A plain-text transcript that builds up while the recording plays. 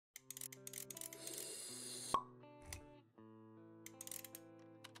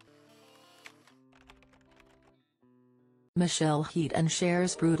Michelle Heaton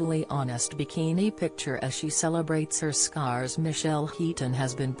shares brutally honest bikini picture as she celebrates her scars. Michelle Heaton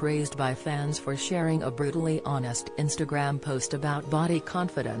has been praised by fans for sharing a brutally honest Instagram post about body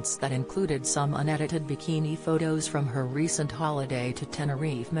confidence that included some unedited bikini photos from her recent holiday to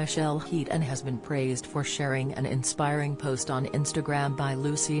Tenerife. Michelle Heaton has been praised for sharing an inspiring post on Instagram by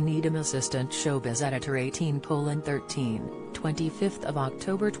Lucy Needham, assistant showbiz editor. 18:13, 25th of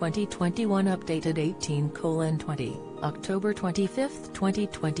October 2021. Updated 18:20. October 25,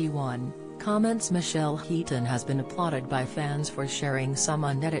 2021, comments. Michelle Heaton has been applauded by fans for sharing some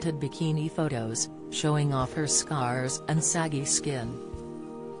unedited bikini photos, showing off her scars and saggy skin.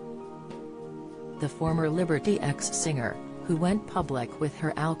 The former Liberty X singer, who went public with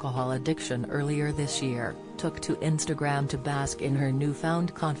her alcohol addiction earlier this year, took to Instagram to bask in her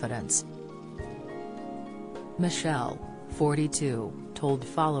newfound confidence. Michelle, 42, told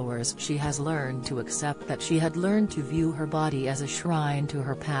followers she has learned to accept that she had learned to view her body as a shrine to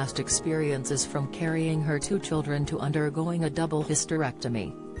her past experiences, from carrying her two children to undergoing a double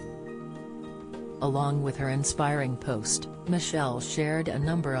hysterectomy. Along with her inspiring post, Michelle shared a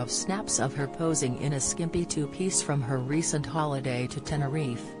number of snaps of her posing in a skimpy two-piece from her recent holiday to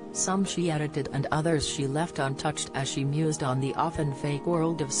Tenerife, some she edited and others she left untouched as she mused on the often fake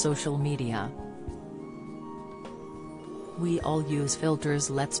world of social media. "We all use filters,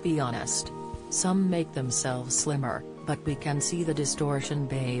 let's be honest. Some make themselves slimmer, but we can see the distortion,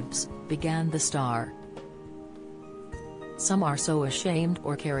 babes," began the star. "Some are so ashamed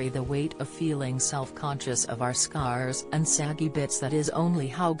or carry the weight of feeling self-conscious of our scars and saggy bits. That is only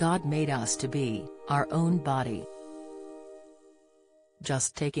how God made us to be, our own body.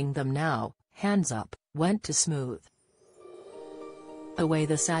 Just taking them now, hands up, went to smooth away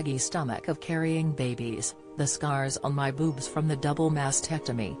the saggy stomach of carrying babies, the scars on my boobs from the double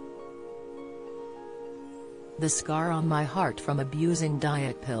mastectomy, the scar on my heart from abusing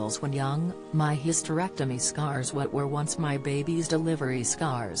diet pills when young, my hysterectomy scars, what were once my baby's delivery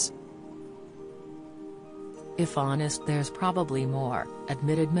scars. If honest, there's probably more,"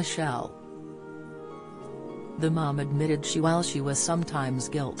 admitted Michelle. The mom admitted while she was sometimes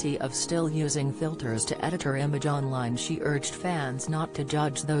guilty of still using filters to edit her image online, she urged fans not to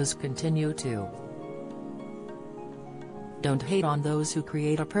judge those continue to. "Don't hate on those who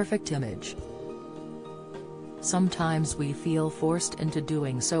create a perfect image. Sometimes we feel forced into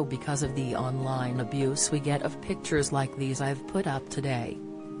doing so because of the online abuse we get of pictures like these I've put up today.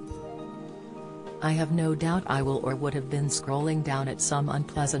 I have no doubt I will or would have been scrolling down at some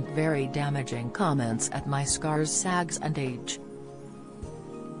unpleasant, very damaging comments at my scars, sags and age.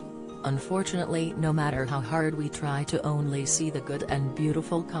 Unfortunately, no matter how hard we try to only see the good and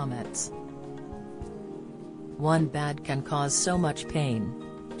beautiful comments, one bad can cause so much pain,"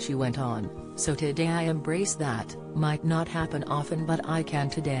 she went on. "So today I embrace that. Might not happen often, but I can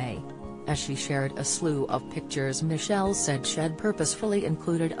today." As she shared a slew of pictures Michelle said she'd purposefully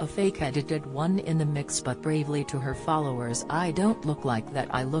included a fake edited one in the mix, but bravely to her followers, "I don't look like that,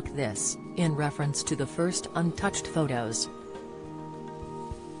 I look this," in reference to the first untouched photos.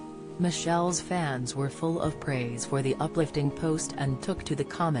 Michelle's fans were full of praise for the uplifting post and took to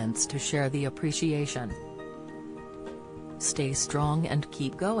the comments to share the appreciation. "Stay strong and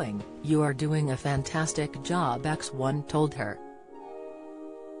keep going, you are doing a fantastic job," X1 told her.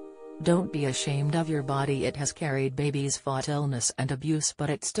 "Don't be ashamed of your body, it has carried babies, fought illness and abuse,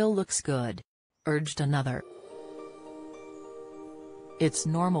 but it still looks good," urged another. "It's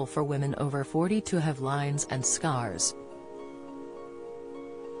normal for women over 40 to have lines and scars.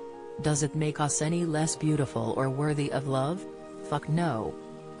 Does it make us any less beautiful or worthy of love? Fuck no,"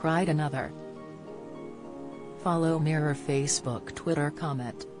 cried another. Follow Mirror Facebook Twitter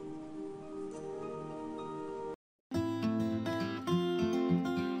comment.